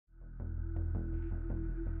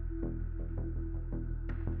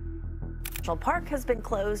National Park has been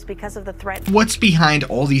closed because of the threat. What's behind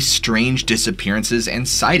all these strange disappearances and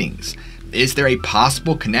sightings? Is there a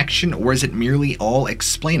possible connection, or is it merely all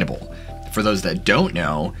explainable? For those that don't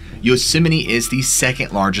know, Yosemite is the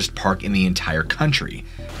second largest park in the entire country.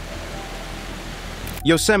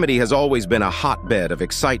 Yosemite has always been a hotbed of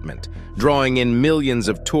excitement, drawing in millions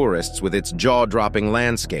of tourists with its jaw-dropping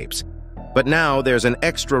landscapes. But now there's an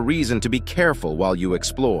extra reason to be careful while you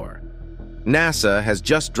explore. NASA has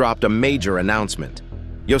just dropped a major announcement.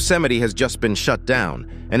 Yosemite has just been shut down,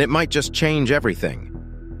 and it might just change everything.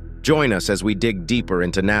 Join us as we dig deeper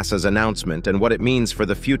into NASA's announcement and what it means for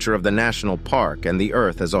the future of the national park and the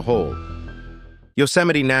Earth as a whole.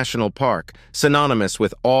 Yosemite National Park, synonymous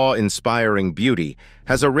with awe-inspiring beauty,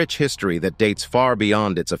 has a rich history that dates far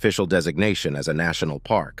beyond its official designation as a national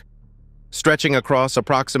park. Stretching across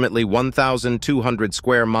approximately 1,200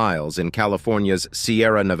 square miles in California's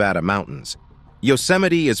Sierra Nevada mountains,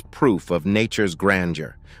 Yosemite is proof of nature's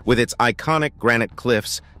grandeur. With its iconic granite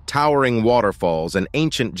cliffs, towering waterfalls, and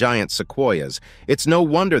ancient giant sequoias, it's no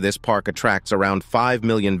wonder this park attracts around 5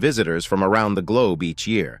 million visitors from around the globe each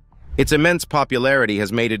year. Its immense popularity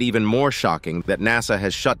has made it even more shocking that NASA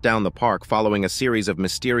has shut down the park following a series of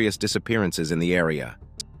mysterious disappearances in the area.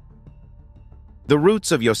 The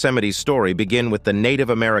roots of Yosemite's story begin with the Native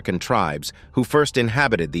American tribes who first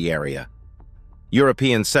inhabited the area.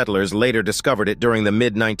 European settlers later discovered it during the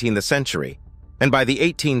mid-19th century, and by the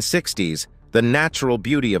 1860s, the natural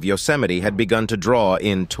beauty of Yosemite had begun to draw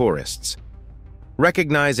in tourists.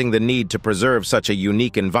 Recognizing the need to preserve such a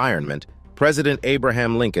unique environment, President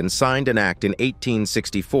Abraham Lincoln signed an act in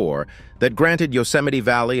 1864 that granted Yosemite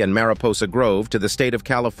Valley and Mariposa Grove to the state of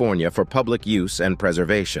California for public use and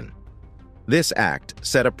preservation. This act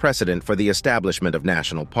set a precedent for the establishment of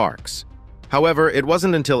national parks. However, it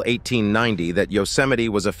wasn't until 1890 that Yosemite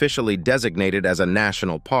was officially designated as a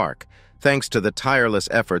national park, thanks to the tireless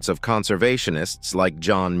efforts of conservationists like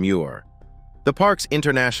John Muir. The park's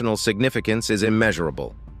international significance is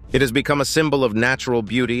immeasurable. It has become a symbol of natural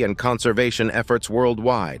beauty and conservation efforts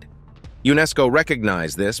worldwide. UNESCO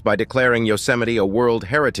recognized this by declaring Yosemite a World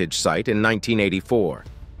Heritage Site in 1984.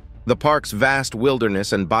 The park's vast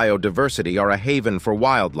wilderness and biodiversity are a haven for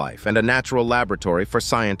wildlife and a natural laboratory for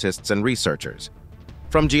scientists and researchers.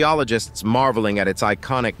 From geologists marveling at its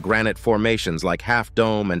iconic granite formations like Half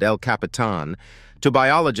Dome and El Capitan, to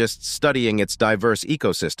biologists studying its diverse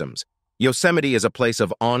ecosystems, Yosemite is a place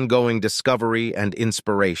of ongoing discovery and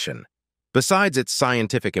inspiration. Besides its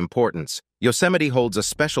scientific importance, Yosemite holds a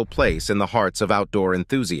special place in the hearts of outdoor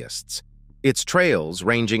enthusiasts. Its trails,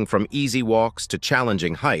 ranging from easy walks to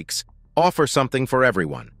challenging hikes, offer something for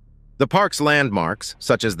everyone. The park's landmarks,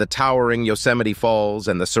 such as the towering Yosemite Falls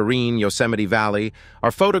and the serene Yosemite Valley, are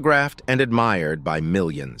photographed and admired by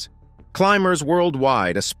millions. Climbers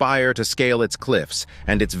worldwide aspire to scale its cliffs,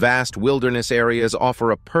 and its vast wilderness areas offer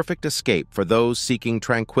a perfect escape for those seeking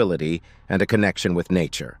tranquility and a connection with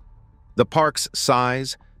nature. The park's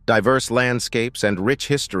size, diverse landscapes, and rich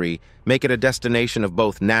history make it a destination of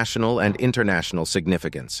both national and international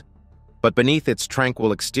significance. But beneath its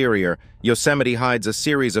tranquil exterior, Yosemite hides a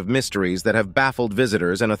series of mysteries that have baffled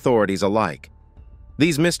visitors and authorities alike.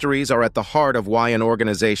 These mysteries are at the heart of why an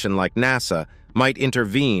organization like NASA might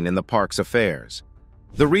intervene in the park's affairs.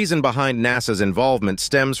 The reason behind NASA's involvement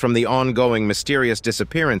stems from the ongoing mysterious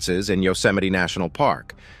disappearances in Yosemite National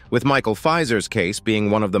Park, with Michael Pfizer's case being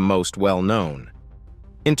one of the most well-known.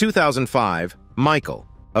 In 2005, Michael,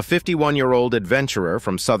 a 51-year-old adventurer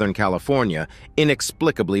from Southern California,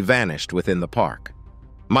 inexplicably vanished within the park.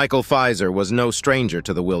 Michael Pfizer was no stranger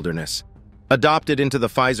to the wilderness. Adopted into the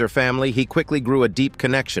Pfizer family, he quickly grew a deep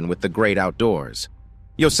connection with the great outdoors.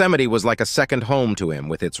 Yosemite was like a second home to him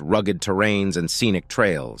with its rugged terrains and scenic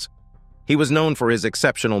trails. He was known for his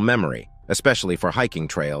exceptional memory, especially for hiking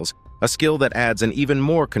trails, a skill that adds an even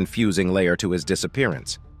more confusing layer to his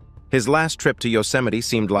disappearance. His last trip to Yosemite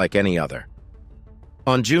seemed like any other.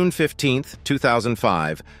 On June 15,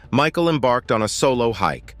 2005, Michael embarked on a solo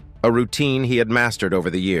hike, a routine he had mastered over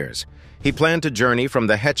the years. He planned to journey from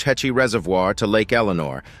the Hetch Hetchy Reservoir to Lake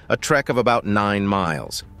Eleanor, a trek of about 9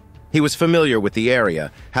 miles. He was familiar with the area,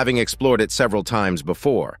 having explored it several times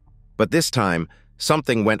before. But this time,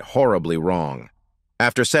 something went horribly wrong.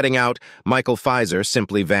 After setting out, Michael Pfizer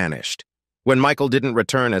simply vanished. When Michael didn't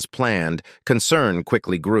return as planned, concern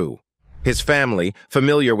quickly grew. His family,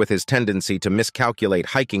 familiar with his tendency to miscalculate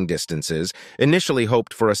hiking distances, initially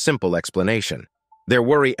hoped for a simple explanation. Their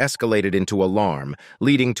worry escalated into alarm,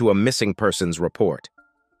 leading to a missing persons report.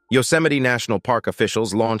 Yosemite National Park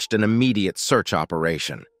officials launched an immediate search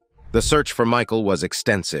operation. The search for Michael was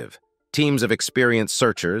extensive. Teams of experienced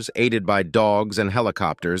searchers, aided by dogs and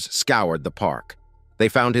helicopters, scoured the park. They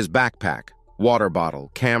found his backpack, water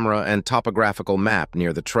bottle, camera, and topographical map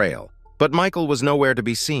near the trail. But Michael was nowhere to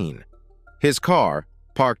be seen. His car,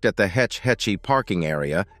 parked at the Hetch Hetchy parking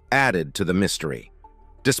area, added to the mystery.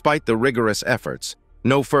 Despite the rigorous efforts,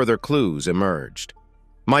 no further clues emerged.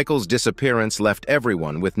 Michael's disappearance left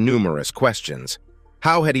everyone with numerous questions.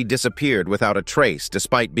 How had he disappeared without a trace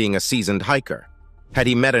despite being a seasoned hiker? Had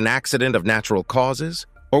he met an accident of natural causes,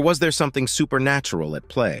 or was there something supernatural at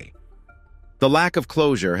play? The lack of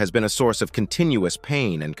closure has been a source of continuous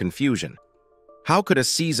pain and confusion. How could a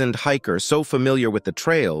seasoned hiker so familiar with the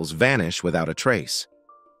trails vanish without a trace?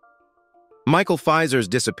 Michael Pfizer's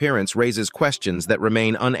disappearance raises questions that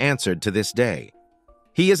remain unanswered to this day.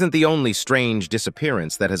 He isn't the only strange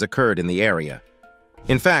disappearance that has occurred in the area.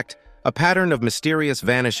 In fact, a pattern of mysterious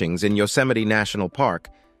vanishings in Yosemite National Park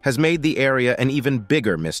has made the area an even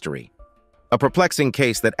bigger mystery. A perplexing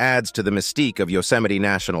case that adds to the mystique of Yosemite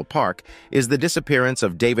National Park is the disappearance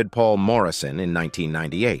of David Paul Morrison in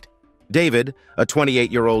 1998. David, a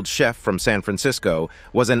 28-year-old chef from San Francisco,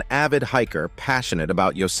 was an avid hiker passionate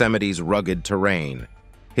about Yosemite's rugged terrain.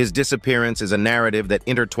 His disappearance is a narrative that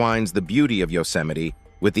intertwines the beauty of Yosemite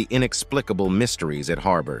with the inexplicable mysteries it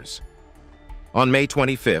harbors. On May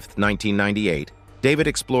 25, 1998, David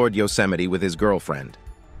explored Yosemite with his girlfriend.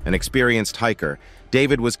 An experienced hiker,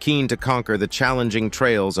 David was keen to conquer the challenging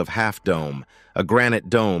trails of Half Dome, a granite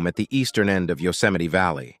dome at the eastern end of Yosemite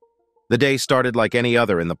Valley. The day started like any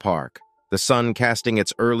other in the park, the sun casting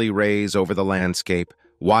its early rays over the landscape,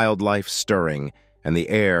 wildlife stirring, and the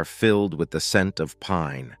air filled with the scent of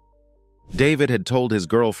pine. David had told his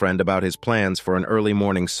girlfriend about his plans for an early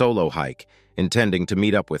morning solo hike, intending to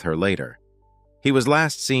meet up with her later. He was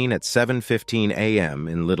last seen at 7:15 a.m.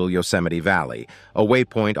 in Little Yosemite Valley, a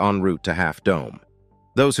waypoint en route to Half Dome.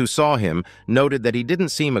 Those who saw him noted that he didn't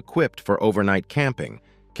seem equipped for overnight camping,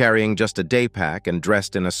 carrying just a day pack and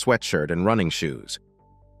dressed in a sweatshirt and running shoes.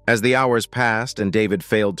 As the hours passed and David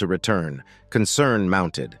failed to return, concern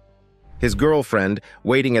mounted. His girlfriend,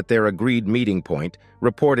 waiting at their agreed meeting point,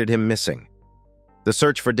 reported him missing. The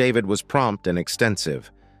search for David was prompt and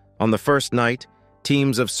extensive. On the first night,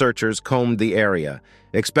 teams of searchers combed the area,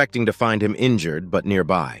 expecting to find him injured but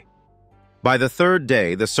nearby. By the third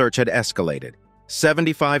day, the search had escalated.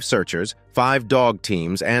 75 searchers, 5 dog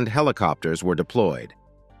teams, and helicopters were deployed.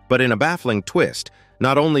 But in a baffling twist,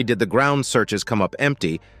 not only did the ground searches come up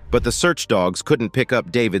empty, but the search dogs couldn't pick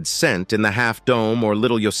up David's scent in the Half Dome or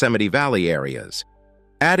Little Yosemite Valley areas.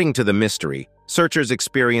 Adding to the mystery, searchers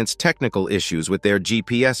experienced technical issues with their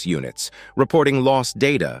GPS units, reporting lost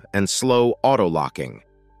data and slow auto-locking.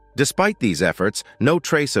 Despite these efforts, no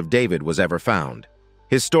trace of David was ever found.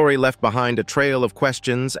 His story left behind a trail of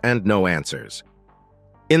questions and no answers.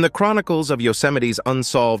 In the chronicles of Yosemite's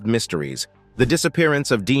unsolved mysteries, the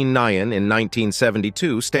disappearance of Dean Nyan in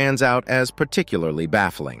 1972 stands out as particularly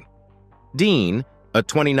baffling. Dean, a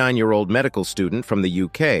 29-year-old medical student from the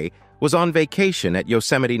UK, was on vacation at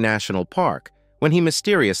Yosemite National Park when he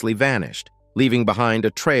mysteriously vanished, leaving behind a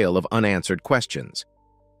trail of unanswered questions.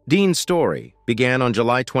 Dean's story began on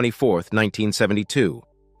July 24, 1972,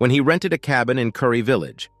 when he rented a cabin in Curry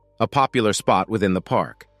Village, a popular spot within the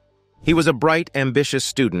park. He was a bright, ambitious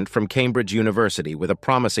student from Cambridge University with a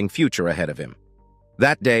promising future ahead of him.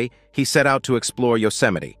 That day, he set out to explore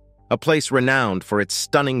Yosemite, a place renowned for its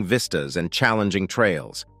stunning vistas and challenging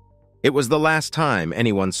trails. It was the last time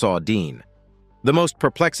anyone saw Dean. The most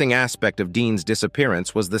perplexing aspect of Dean's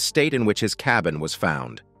disappearance was the state in which his cabin was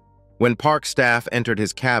found. When park staff entered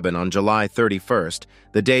his cabin on July 31st,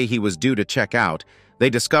 the day he was due to check out, they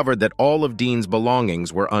discovered that all of Dean's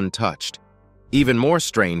belongings were untouched. Even more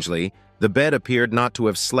strangely, the bed appeared not to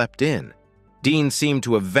have slept in. Dean seemed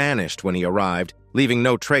to have vanished when he arrived, leaving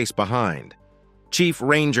no trace behind. Chief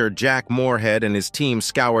Ranger Jack Moorhead and his team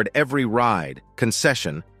scoured every ride,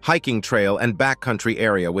 concession, hiking trail, and backcountry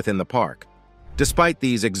area within the park. Despite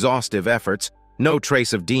these exhaustive efforts, no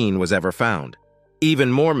trace of Dean was ever found.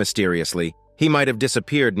 Even more mysteriously, he might have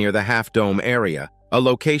disappeared near the Half Dome area, a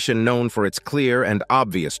location known for its clear and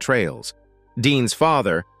obvious trails. Dean's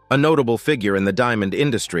father, a notable figure in the diamond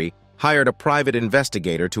industry, hired a private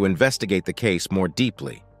investigator to investigate the case more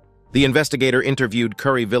deeply. The investigator interviewed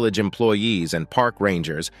Curry Village employees and park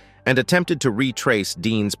rangers and attempted to retrace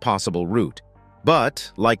Dean's possible route.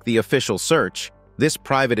 But, like the official search, this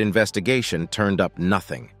private investigation turned up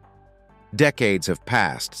nothing. Decades have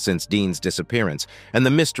passed since Dean's disappearance, and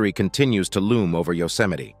the mystery continues to loom over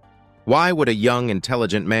Yosemite. Why would a young,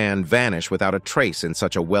 intelligent man vanish without a trace in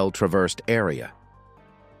such a well-traversed area?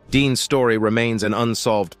 Dean's story remains an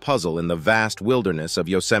unsolved puzzle in the vast wilderness of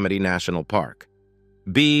Yosemite National Park.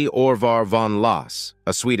 B. Orvar von Lass,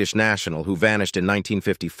 a Swedish national who vanished in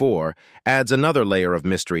 1954, adds another layer of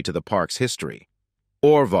mystery to the park's history.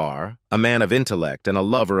 Orvar, a man of intellect and a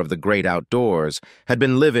lover of the great outdoors, had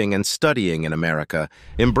been living and studying in America,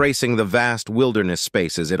 embracing the vast wilderness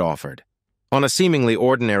spaces it offered. On a seemingly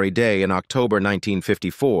ordinary day in October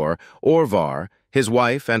 1954, Orvar, his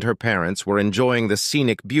wife, and her parents were enjoying the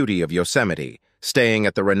scenic beauty of Yosemite, staying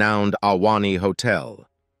at the renowned Ahwahnee Hotel.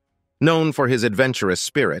 Known for his adventurous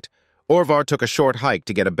spirit, Orvar took a short hike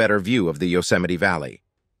to get a better view of the Yosemite Valley.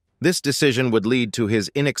 This decision would lead to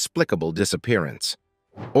his inexplicable disappearance.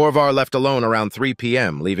 Orvar left alone around 3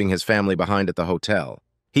 p.m., leaving his family behind at the hotel.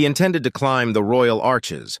 He intended to climb the Royal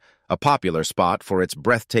Arches, a popular spot for its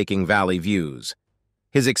breathtaking valley views.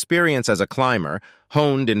 His experience as a climber,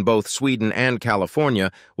 honed in both Sweden and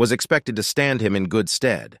California, was expected to stand him in good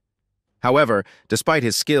stead. However, despite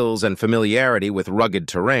his skills and familiarity with rugged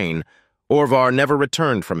terrain, Orvar never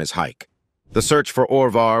returned from his hike. The search for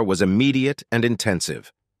Orvar was immediate and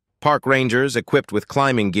intensive. Park rangers, equipped with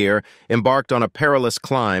climbing gear, embarked on a perilous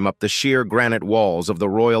climb up the sheer granite walls of the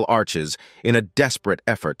Royal Arches in a desperate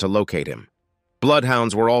effort to locate him.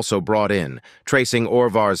 Bloodhounds were also brought in, tracing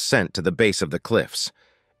Orvar's scent to the base of the cliffs.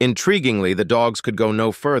 Intriguingly, the dogs could go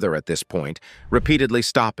no further at this point, repeatedly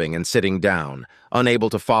stopping and sitting down, unable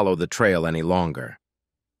to follow the trail any longer.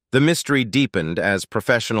 The mystery deepened as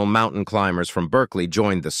professional mountain climbers from Berkeley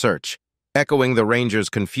joined the search, echoing the rangers'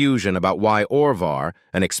 confusion about why Orvar,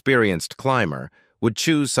 an experienced climber, would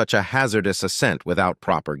choose such a hazardous ascent without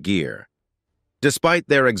proper gear. Despite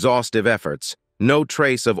their exhaustive efforts, no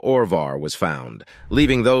trace of Orvar was found,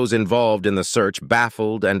 leaving those involved in the search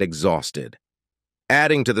baffled and exhausted.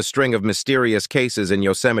 Adding to the string of mysterious cases in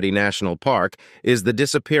Yosemite National Park is the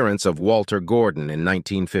disappearance of Walter Gordon in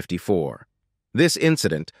 1954. This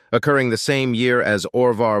incident, occurring the same year as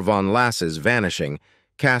Orvar von Lass's vanishing,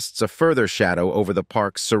 casts a further shadow over the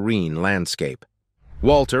park's serene landscape.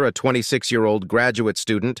 Walter, a 26-year-old graduate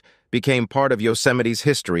student, became part of Yosemite's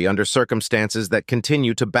history under circumstances that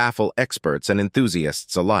continue to baffle experts and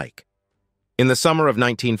enthusiasts alike. In the summer of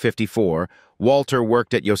 1954, Walter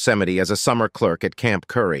worked at Yosemite as a summer clerk at Camp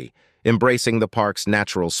Curry, embracing the park's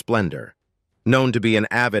natural splendor. Known to be an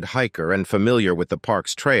avid hiker and familiar with the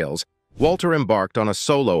park's trails, Walter embarked on a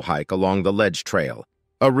solo hike along the Ledge Trail,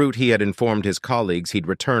 a route he had informed his colleagues he'd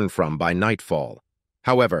return from by nightfall.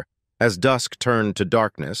 However, as dusk turned to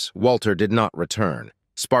darkness, Walter did not return,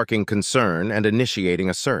 sparking concern and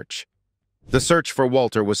initiating a search. The search for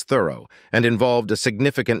Walter was thorough and involved a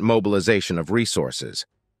significant mobilization of resources.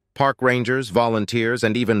 Park rangers, volunteers,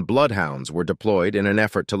 and even bloodhounds were deployed in an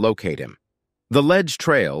effort to locate him. The Ledge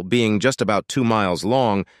Trail, being just about 2 miles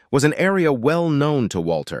long, was an area well known to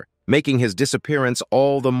Walter, making his disappearance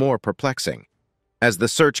all the more perplexing. As the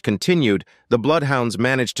search continued, the bloodhounds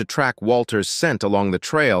managed to track Walter's scent along the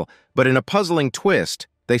trail, but in a puzzling twist,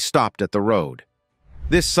 they stopped at the road.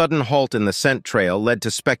 This sudden halt in the scent trail led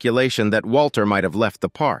to speculation that Walter might have left the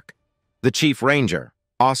park. The chief ranger,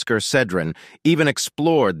 Oscar Cedrin, even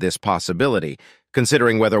explored this possibility,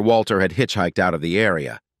 considering whether Walter had hitchhiked out of the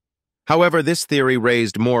area. However, this theory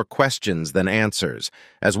raised more questions than answers,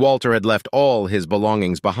 as Walter had left all his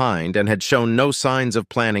belongings behind and had shown no signs of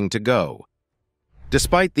planning to go.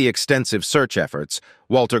 Despite the extensive search efforts,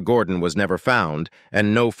 Walter Gordon was never found,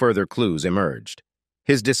 and no further clues emerged.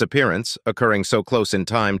 His disappearance, occurring so close in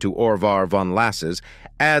time to Orvar von Lass's,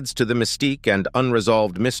 adds to the mystique and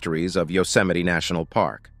unresolved mysteries of Yosemite National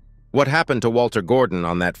Park. What happened to Walter Gordon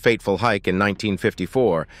on that fateful hike in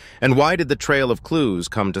 1954, and why did the trail of clues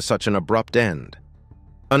come to such an abrupt end?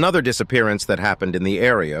 Another disappearance that happened in the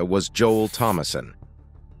area was Joel Thomason.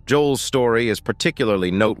 Joel's story is particularly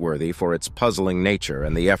noteworthy for its puzzling nature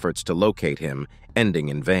and the efforts to locate him ending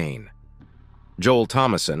in vain. Joel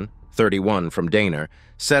Thomason, 31, from Dana,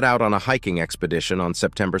 set out on a hiking expedition on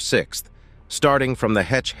September 6th, starting from the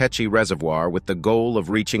Hetch Hetchy Reservoir with the goal of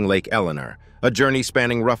reaching Lake Eleanor, a journey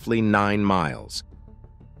spanning roughly 9 miles.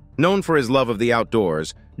 Known for his love of the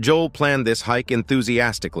outdoors, Joel planned this hike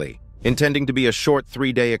enthusiastically, intending to be a short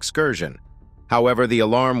 3-day excursion. However, the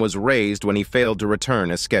alarm was raised when he failed to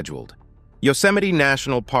return as scheduled. Yosemite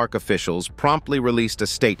National Park officials promptly released a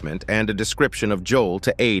statement and a description of Joel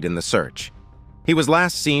to aid in the search. He was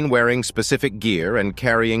last seen wearing specific gear and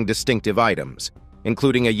carrying distinctive items,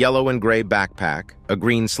 including a yellow and gray backpack, a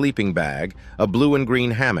green sleeping bag, a blue and green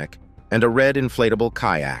hammock, and a red inflatable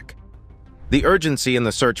kayak. The urgency in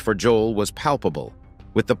the search for Joel was palpable.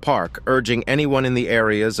 with the park urging anyone in the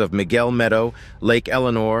areas of Miguel Meadow, Lake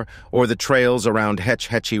Eleanor, or the trails around Hetch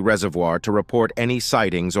Hetchy Reservoir to report any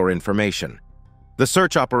sightings or information. The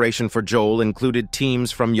search operation for Joel included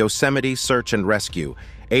teams from Yosemite Search and Rescue,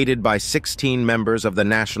 aided by 16 members of the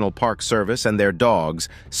National Park Service, and their dogs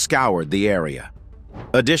scoured the area.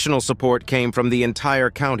 Additional support came from the entire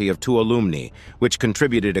county of Tuolumne, which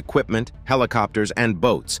contributed equipment, helicopters, and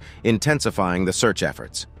boats, intensifying the search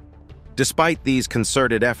efforts. Despite these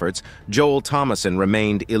concerted efforts, Joel Thomason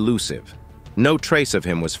remained elusive. No trace of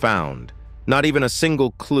him was found, not even a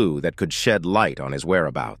single clue that could shed light on his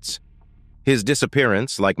whereabouts. His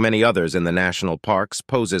disappearance, like many others in the national parks,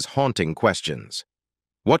 poses haunting questions.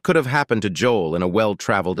 What could have happened to Joel in a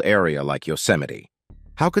well-traveled area like Yosemite?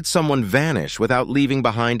 How could someone vanish without leaving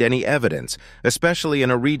behind any evidence, especially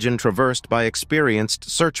in a region traversed by experienced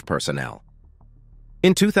search personnel?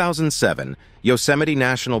 In 2007, Yosemite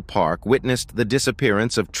National Park witnessed the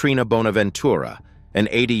disappearance of Trina Bonaventura, an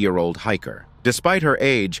 80-year-old hiker. Despite her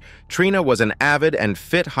age, Trina was an avid and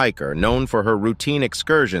fit hiker known for her routine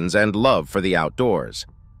excursions and love for the outdoors.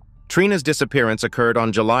 Trina's disappearance occurred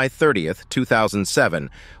on July 30, 2007,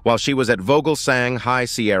 while she was at Vogelsang High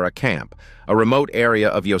Sierra Camp, a remote area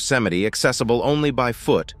of Yosemite accessible only by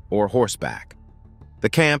foot or horseback. The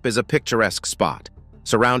camp is a picturesque spot,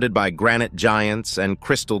 surrounded by granite giants and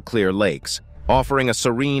crystal-clear lakes, offering a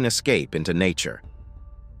serene escape into nature.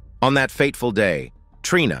 On that fateful day,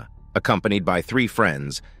 Trina, accompanied by 3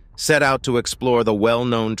 friends, set out to explore the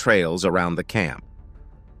well-known trails around the camp.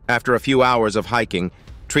 After a few hours of hiking,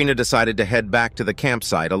 Trina decided to head back to the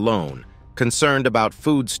campsite alone, concerned about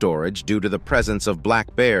food storage due to the presence of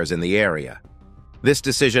black bears in the area. This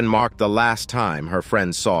decision marked the last time her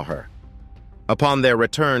friends saw her. Upon their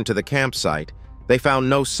return to the campsite, they found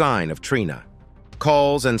no sign of Trina.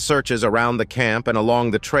 Calls and searches around the camp and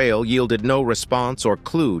along the trail yielded no response or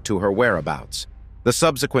clue to her whereabouts. The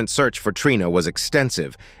subsequent search for Trina was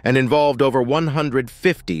extensive and involved over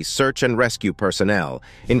 150 search and rescue personnel,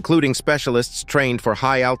 including specialists trained for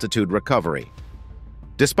high-altitude recovery.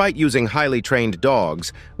 Despite using highly trained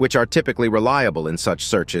dogs, which are typically reliable in such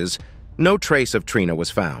searches, no trace of Trina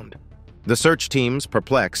was found. The search teams,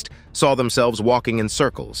 perplexed, saw themselves walking in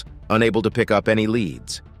circles, unable to pick up any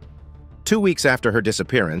leads. 2 weeks after her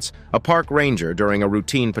disappearance, a park ranger during a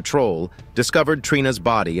routine patrol discovered Trina's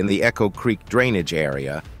body in the Echo Creek drainage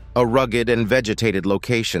area, a rugged and vegetated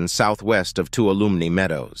location southwest of Tuolumne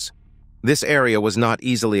Meadows. This area was not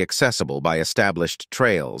easily accessible by established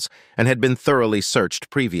trails and had been thoroughly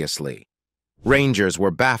searched previously. Rangers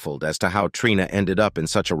were baffled as to how Trina ended up in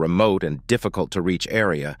such a remote and difficult-to-reach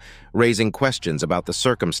area, raising questions about the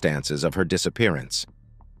circumstances of her disappearance.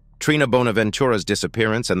 Trina Bonaventura's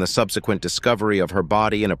disappearance and the subsequent discovery of her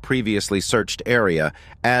body in a previously searched area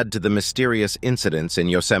add to the mysterious incidents in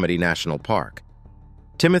Yosemite National Park.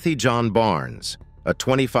 Timothy John Barnes, a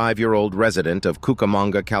 25-year-old resident of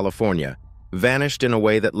Cucamonga, California, vanished in a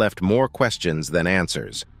way that left more questions than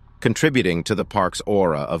answers, contributing to the park's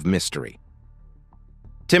aura of mystery.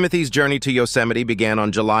 Timothy's journey to Yosemite began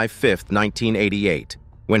on July 5, 1988,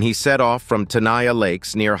 when he set off from Tenaya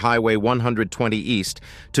Lakes near Highway 120 East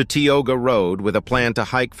to Tioga Road with a plan to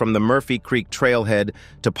hike from the Murphy Creek trailhead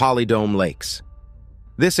to Polydome Lakes.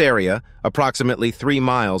 This area, approximately 3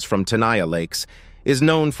 miles from Tenaya Lakes, is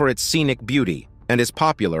known for its scenic beauty and is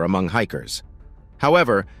popular among hikers.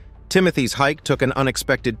 However, Timothy's hike took an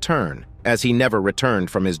unexpected turn, as he never returned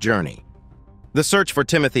from his journey. The search for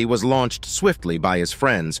Timothy was launched swiftly by his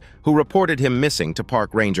friends, who reported him missing to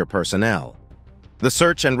park ranger personnel. The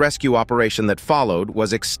search and rescue operation that followed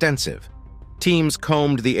was extensive. Teams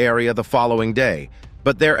combed the area the following day,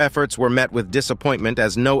 but their efforts were met with disappointment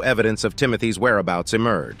as no evidence of Timothy's whereabouts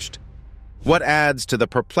emerged. What adds to the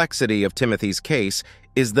perplexity of Timothy's case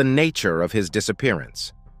is the nature of his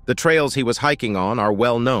disappearance. The trails he was hiking on are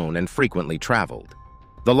well known and frequently traveled.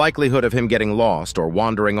 The likelihood of him getting lost or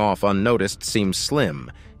wandering off unnoticed seems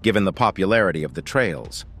slim, given the popularity of the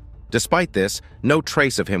trails. Despite this, no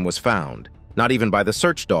trace of him was found, not even by the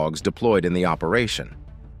search dogs deployed in the operation.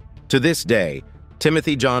 To this day,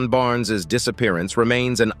 Timothy John Barnes's disappearance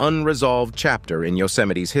remains an unresolved chapter in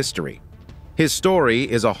Yosemite's history. His story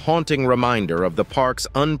is a haunting reminder of the park's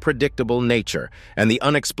unpredictable nature and the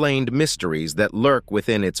unexplained mysteries that lurk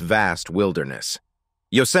within its vast wilderness.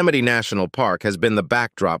 Yosemite National Park has been the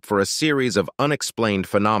backdrop for a series of unexplained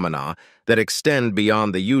phenomena that extend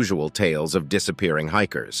beyond the usual tales of disappearing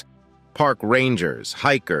hikers. Park rangers,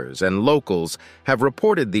 hikers, and locals have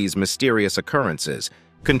reported these mysterious occurrences,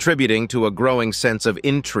 contributing to a growing sense of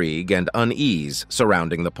intrigue and unease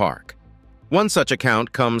surrounding the park. One such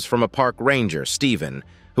account comes from a park ranger, Stephen,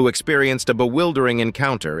 who experienced a bewildering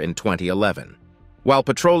encounter in 2011. While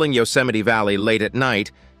patrolling Yosemite Valley late at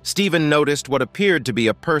night, Stephen noticed what appeared to be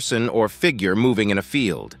a person or figure moving in a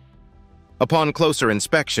field. Upon closer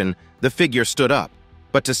inspection, the figure stood up,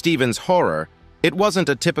 but to Stephen's horror, it wasn't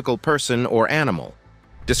a typical person or animal.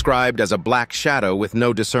 Described as a black shadow with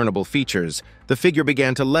no discernible features, the figure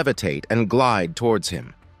began to levitate and glide towards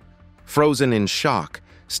him. Frozen in shock,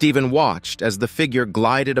 Stephen watched as the figure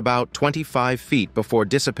glided about 25 feet before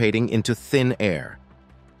dissipating into thin air.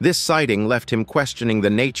 This sighting left him questioning the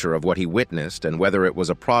nature of what he witnessed and whether it was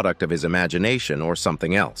a product of his imagination or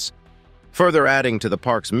something else. Further adding to the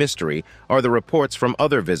park's mystery are the reports from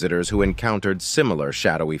other visitors who encountered similar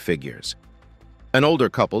shadowy figures. An older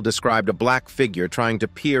couple described a black figure trying to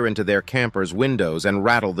peer into their camper's windows and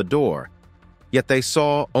rattle the door, yet they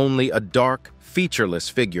saw only a dark, featureless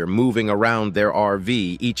figure moving around their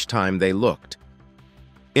RV each time they looked.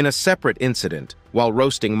 In a separate incident, while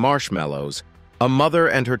roasting marshmallows, a mother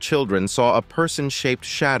and her children saw a person-shaped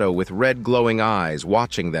shadow with red glowing eyes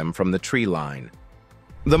watching them from the tree line.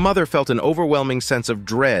 The mother felt an overwhelming sense of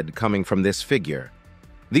dread coming from this figure.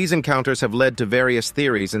 These encounters have led to various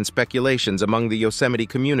theories and speculations among the Yosemite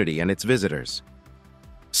community and its visitors.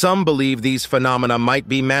 Some believe these phenomena might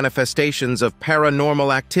be manifestations of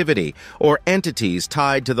paranormal activity or entities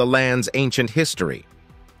tied to the land's ancient history.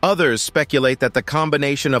 Others speculate that the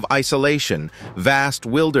combination of isolation, vast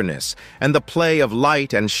wilderness, and the play of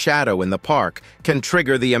light and shadow in the park can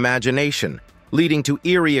trigger the imagination, leading to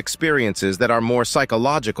eerie experiences that are more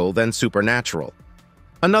psychological than supernatural.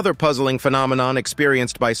 Another puzzling phenomenon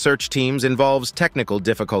experienced by search teams involves technical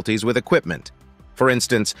difficulties with equipment. For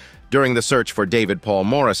instance, during the search for David Paul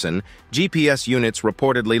Morrison, GPS units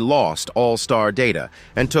reportedly lost all-star data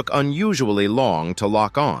and took unusually long to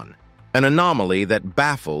lock on, an anomaly that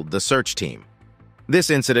baffled the search team. This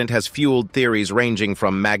incident has fueled theories ranging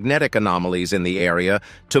from magnetic anomalies in the area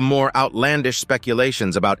to more outlandish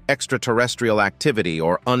speculations about extraterrestrial activity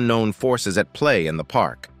or unknown forces at play in the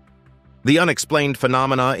park. The unexplained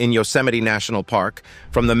phenomena in Yosemite National Park,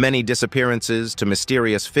 from the many disappearances to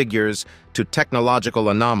mysterious figures to technological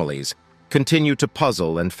anomalies, continue to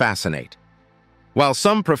puzzle and fascinate. While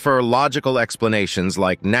some prefer logical explanations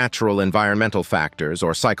like natural environmental factors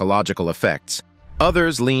or psychological effects,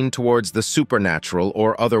 others lean towards the supernatural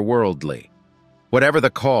or otherworldly. Whatever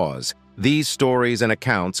the cause, these stories and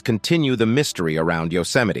accounts continue the mystery around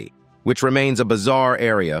Yosemite, which remains a bizarre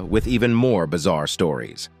area with even more bizarre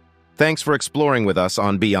stories. Thanks for exploring with us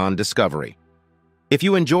on Beyond Discovery. If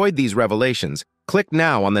you enjoyed these revelations, click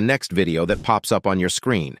now on the next video that pops up on your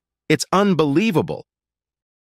screen. It's unbelievable